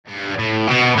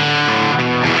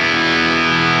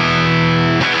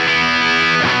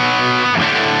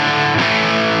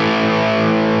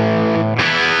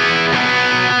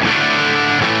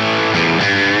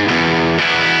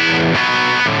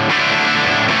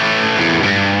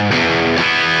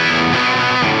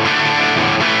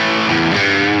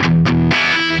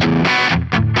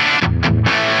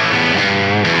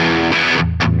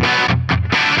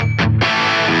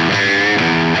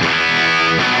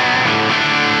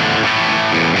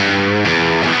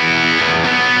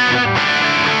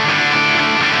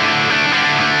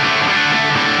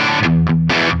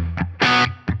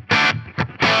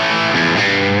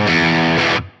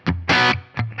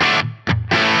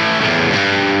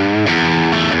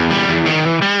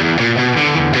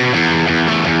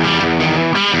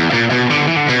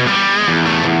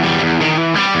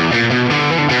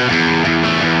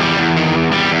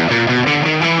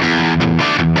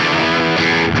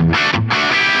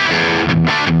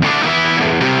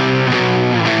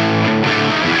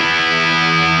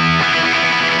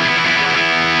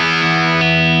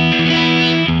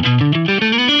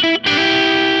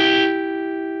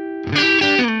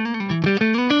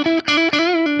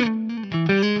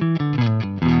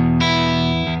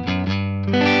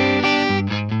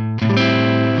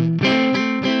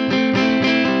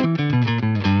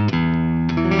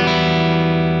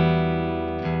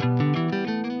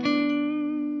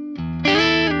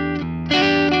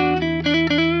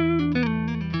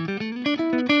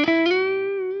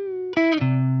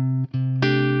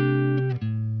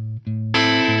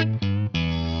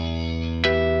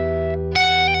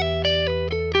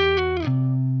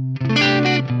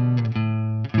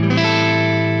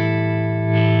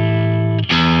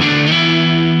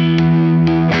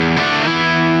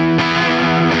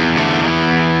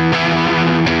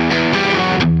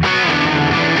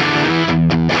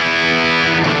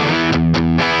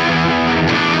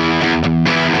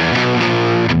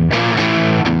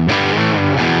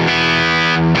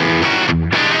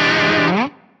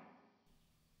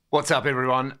What's up,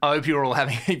 everyone? I hope you're all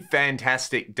having a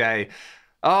fantastic day.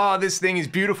 Oh, this thing is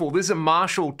beautiful. This is a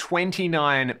Marshall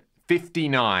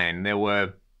 2959. There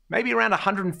were maybe around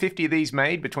 150 of these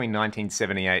made between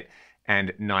 1978 and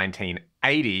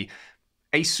 1980.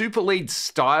 A super lead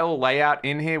style layout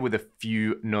in here with a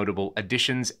few notable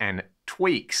additions and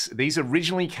tweaks. These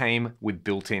originally came with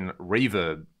built-in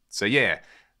reverb. So yeah,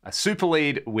 a super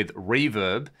lead with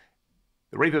reverb.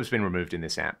 The reverb's been removed in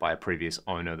this amp by a previous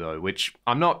owner though, which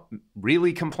I'm not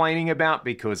really complaining about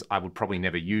because I would probably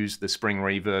never use the spring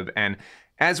reverb. And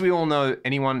as we all know,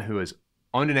 anyone who has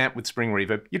owned an amp with spring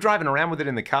reverb, you're driving around with it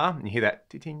in the car and you hear that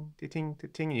ting, ting,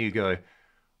 ting, and you go,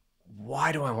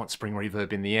 why do I want spring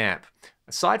reverb in the amp?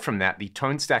 Aside from that, the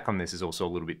tone stack on this is also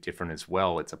a little bit different as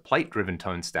well. It's a plate-driven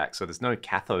tone stack, so there's no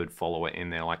cathode follower in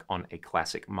there like on a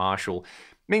classic Marshall.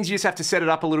 Means you just have to set it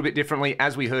up a little bit differently.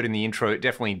 As we heard in the intro, it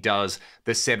definitely does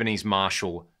the 70s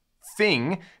Marshall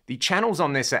thing. The channels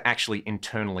on this are actually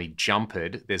internally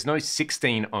jumpered. There's no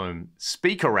 16 ohm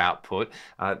speaker output.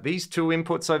 These two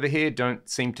inputs over here don't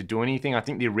seem to do anything. I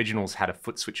think the originals had a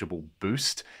foot switchable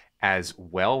boost as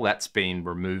well. That's been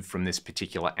removed from this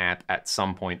particular amp at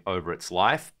some point over its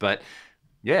life. But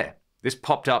yeah, this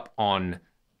popped up on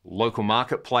local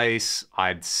marketplace.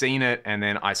 I'd seen it, and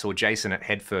then I saw Jason at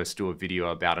Headfirst do a video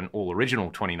about an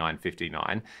all-original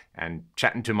 2959, and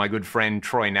chatting to my good friend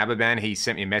Troy Nababan, he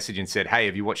sent me a message and said, hey,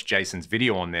 have you watched Jason's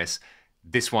video on this?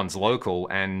 This one's local,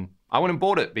 and I went and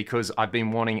bought it because I've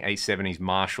been wanting a 70s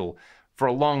Marshall for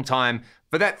a long time.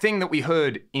 For that thing that we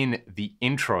heard in the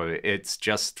intro, it's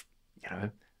just, you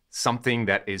know, something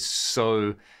that is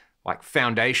so like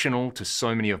foundational to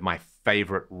so many of my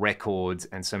favorite records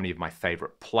and so many of my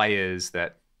favorite players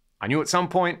that I knew at some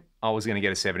point I was going to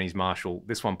get a 70s Marshall.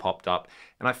 This one popped up,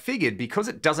 and I figured because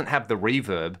it doesn't have the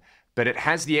reverb, but it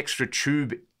has the extra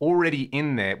tube already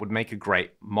in there, it would make a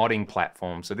great modding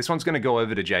platform. So this one's going to go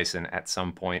over to Jason at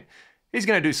some point. He's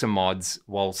going to do some mods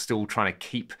while still trying to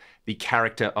keep the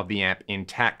character of the amp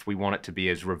intact. We want it to be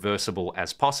as reversible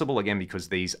as possible, again, because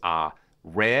these are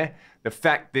rare. The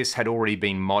fact this had already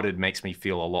been modded makes me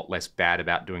feel a lot less bad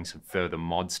about doing some further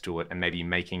mods to it and maybe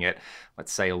making it,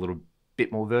 let's say, a little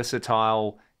bit more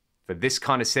versatile for this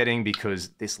kind of setting, because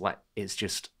this is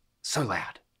just so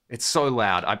loud. It's so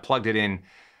loud. I plugged it in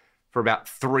for about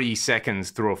 3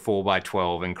 seconds through a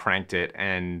 4x12 and cranked it,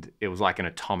 and it was like an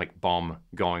atomic bomb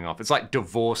going off. It's like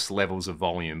divorce levels of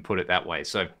volume, put it that way.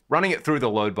 So running it through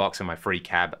the load box in my free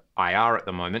cab IR at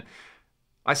the moment,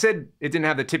 I said it didn't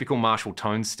have the typical Marshall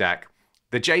tone stack.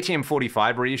 The JTM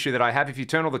 45 reissue that I have, if you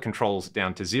turn all the controls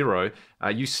down to 0,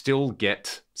 you still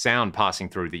get sound passing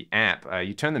through the amp.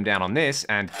 You turn them down on this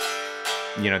and,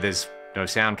 you know, there's no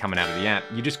sound coming out of the amp.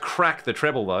 You just crack the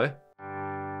treble though.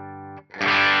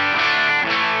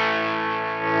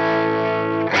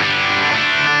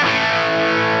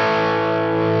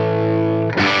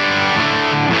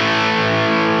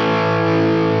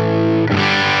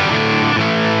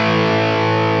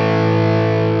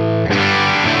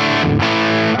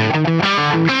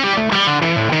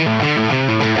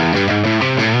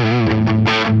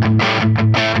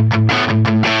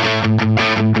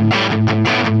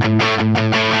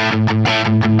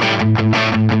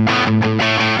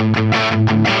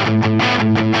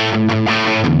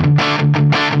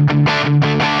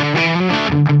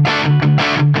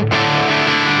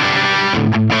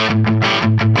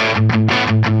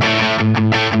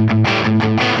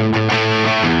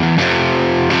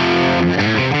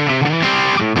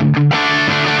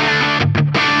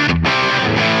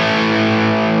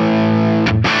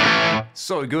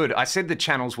 So good. I said the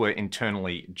channels were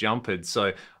internally jumpered,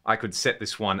 so I could set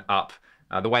this one up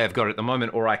the way I've got it at the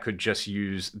moment, or I could just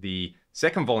use the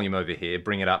second volume over here,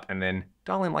 bring it up, and then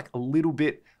dial in like a little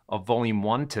bit of volume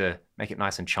 1 to make it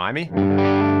nice and chimey.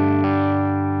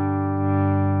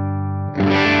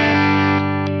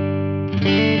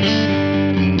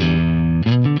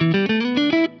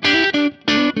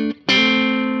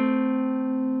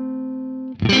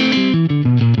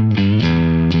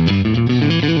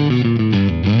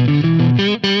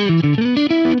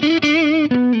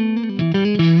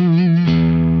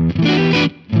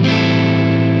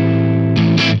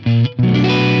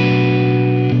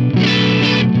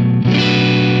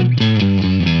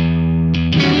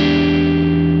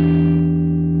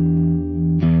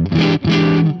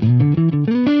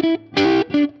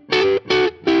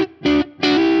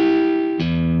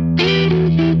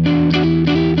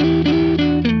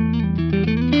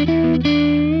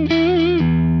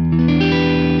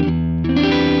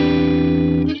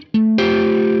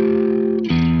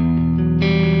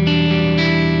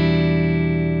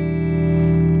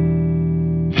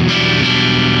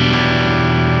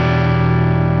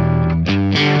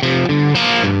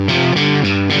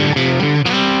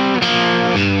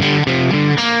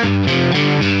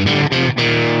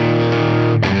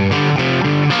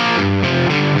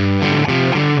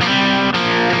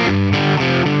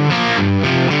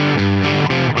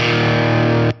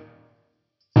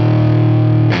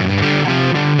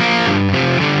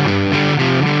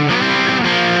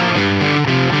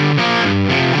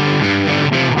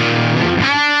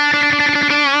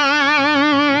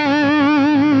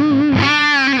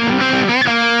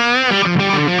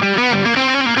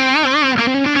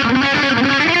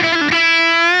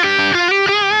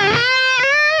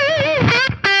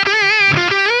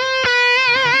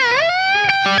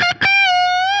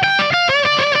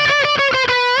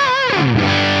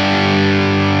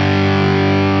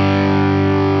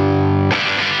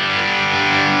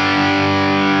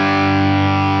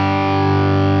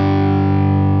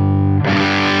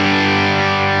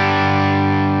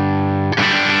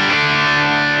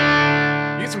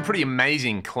 pretty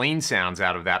amazing clean sounds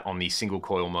out of that on the single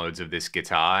coil modes of this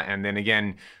guitar. And then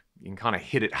again, you can kind of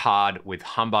hit it hard with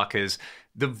humbuckers.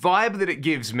 The vibe that it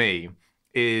gives me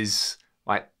is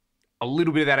like a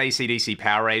little bit of that AC/DC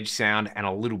Power Age sound and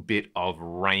a little bit of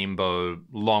Rainbow,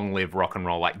 Long Live Rock and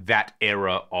Roll, like that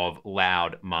era of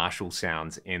loud Marshall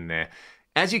sounds in there.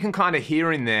 As you can kind of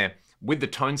hear in there, with the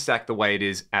tone stack the way it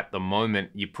is at the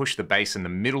moment, you push the bass in the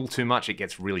middle too much, it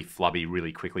gets really flubby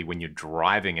really quickly when you're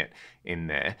driving it in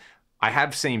there. I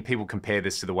have seen people compare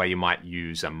this to the way you might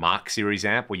use a Mark series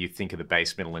amp, where you think of the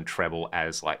bass, middle, and treble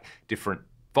as like different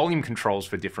volume controls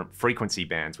for different frequency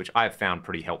bands, which I have found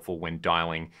pretty helpful when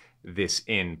dialing this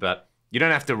in. But you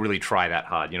don't have to really try that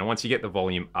hard. You know, once you get the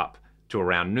volume up to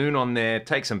around noon on there,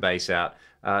 take some bass out,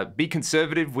 be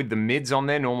conservative with the mids on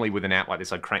there. Normally with an amp like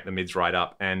this, I'd crank the mids right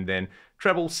up, and then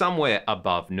treble somewhere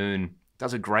above noon.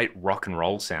 Does a great rock and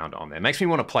roll sound on there. Makes me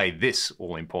want to play this,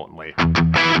 all importantly.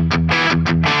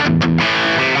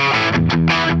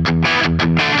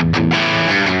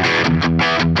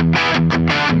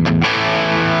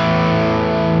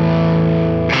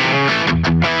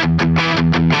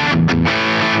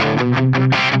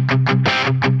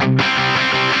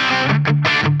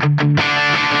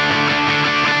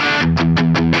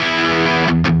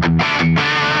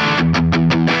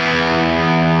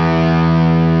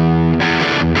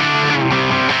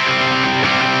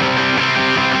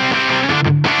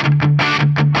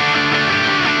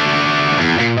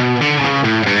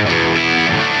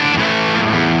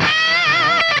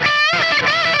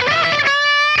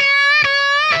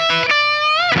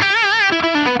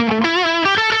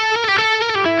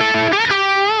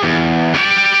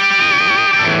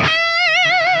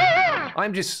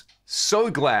 I'm just so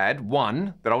glad,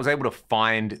 one, that I was able to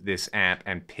find this amp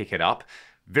and pick it up.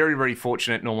 Very, very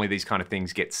fortunate. Normally these kind of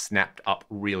things get snapped up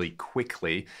really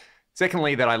quickly.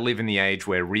 Secondly, that I live in the age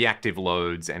where reactive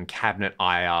loads and cabinet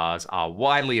IRs are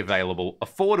widely available,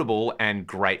 affordable, and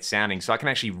great sounding. So I can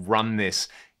actually run this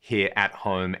here at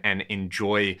home and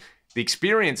enjoy the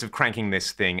experience of cranking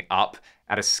this thing up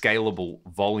at a scalable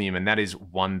volume. And that is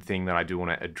one thing that I do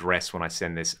want to address when I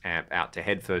send this amp out to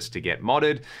Headfirst to get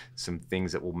modded. Some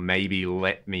things that will maybe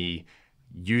let me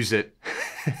use it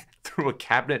through a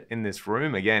cabinet in this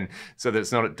room, again, so that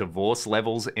it's not at divorce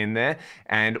levels in there.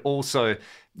 And also,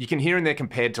 you can hear in there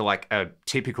compared to like a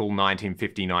typical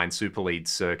 1959 Super Lead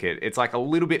circuit, it's like a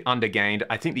little bit undergained.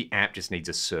 I think the amp just needs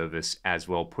a service as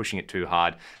well. Pushing it too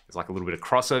hard, there's like a little bit of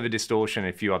crossover distortion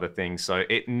and a few other things. So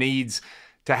it needs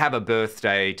to have a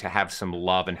birthday, to have some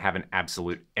love, and have an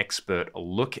absolute expert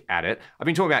look at it. I've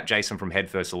been talking about Jason from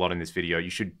Headfirst a lot in this video. You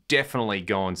should definitely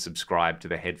go and subscribe to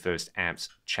the Headfirst Amps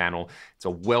channel. It's a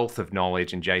wealth of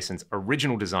knowledge, and Jason's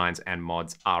original designs and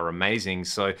mods are amazing.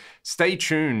 So stay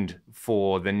tuned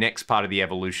for the next part of the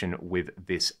evolution with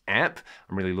this amp.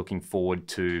 I'm really looking forward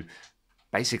to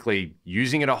basically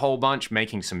using it a whole bunch,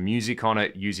 making some music on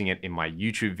it, using it in my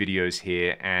YouTube videos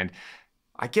here, and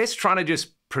I guess trying to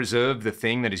just preserve the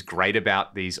thing that is great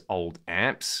about these old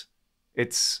amps.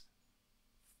 It's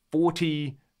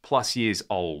 40 plus years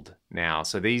old now,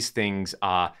 so these things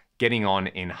are getting on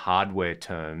in hardware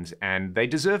terms, and they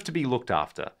deserve to be looked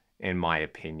after, in my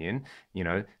opinion. You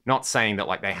know, not saying that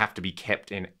like they have to be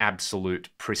kept in absolute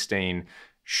pristine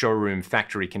showroom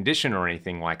factory condition or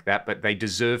anything like that, but they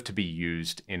deserve to be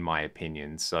used, in my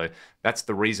opinion. So that's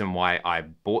the reason why I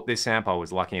bought this amp. I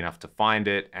was lucky enough to find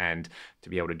it and to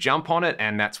be able to jump on it,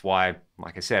 and that's why,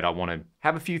 like I said, I want to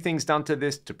have a few things done to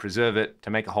this to preserve it, to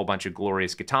make a whole bunch of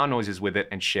glorious guitar noises with it,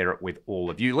 and share it with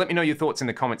all of you. Let me know your thoughts in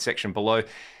the comment section below.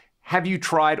 Have you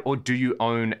tried, or do you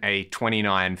own a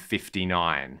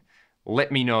 2959?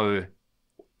 Let me know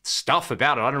stuff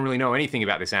about it. I don't really know anything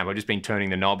about this amp. I've just been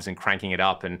turning the knobs and cranking it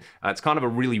up, and it's kind of a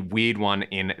really weird one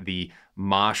in the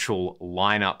Marshall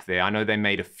lineup there. I know they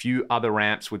made a few other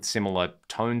amps with similar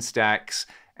tone stacks,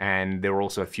 and there were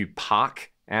also a few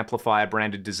Park amplifier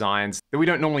branded designs that we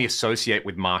don't normally associate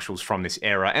with Marshalls from this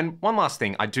era. And one last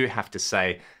thing I do have to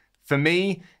say, for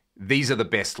me, these are the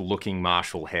best looking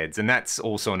Marshall heads, and that's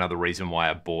also another reason why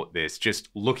I bought this. Just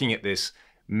looking at this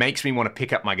makes me want to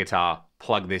pick up my guitar,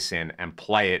 plug this in, and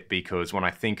play it, because when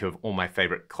I think of all my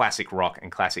favorite classic rock and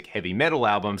classic heavy metal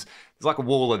albums, there's like a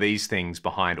wall of these things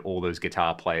behind all those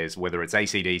guitar players, whether it's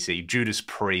AC/DC, Judas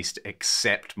Priest,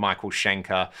 Accept, Michael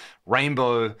Schenker,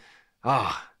 Rainbow.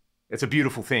 It's a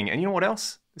beautiful thing. And you know what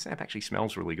else? This amp actually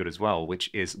smells really good as well, which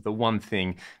is the one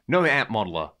thing no amp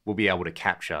modeler will be able to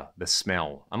capture, the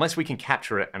smell, unless we can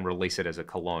capture it and release it as a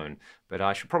cologne. But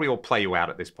I should probably all play you out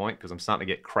at this point, because I'm starting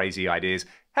to get crazy ideas.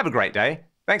 Have a great day.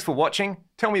 Thanks for watching.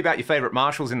 Tell me about your favorite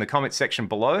Marshalls in the comment section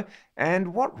below.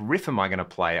 And what riff am I going to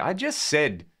play? I just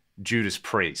said Judas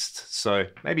Priest. So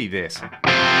maybe this.